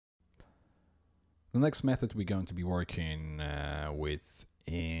The next method we're going to be working with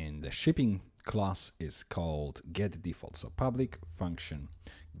in the shipping class is called getDefault. So public function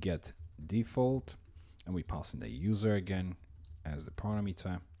getDefault, and we pass in the user again as the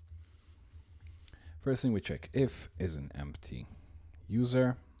parameter. First thing we check if is an empty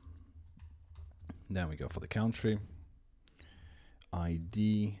user. Then we go for the country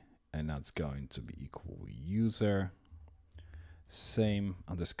ID, and that's going to be equal user. Same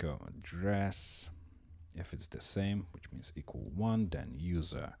underscore address. If it's the same, which means equal 1, then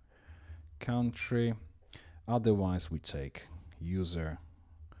user country. Otherwise, we take user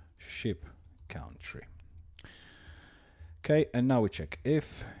ship country. Okay, and now we check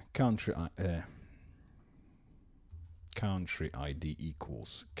if country ID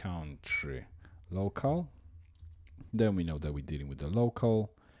equals country local. Then we know that we're dealing with the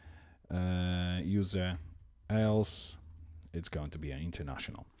local user, else it's going to be an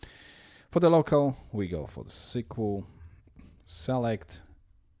international. For the local, we go for the SQL select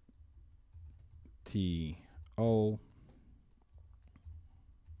TO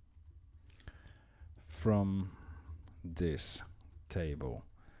from this table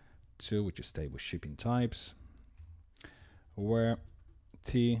 2, which is table shipping types, where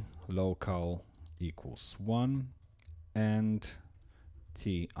T local equals 1 and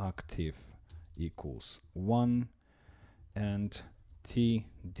T active equals 1 and T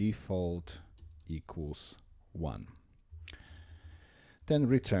default equals 1. Then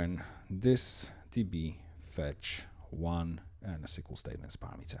return this DB fetch 1 and a SQL statements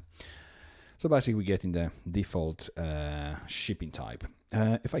parameter. So basically we're getting the default shipping type.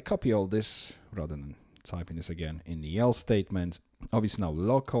 If I copy all this rather than typing this again in the else statement, obviously now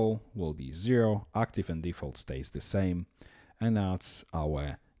local will be 0, active and default stays the same, and that's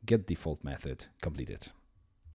our getDefault method completed.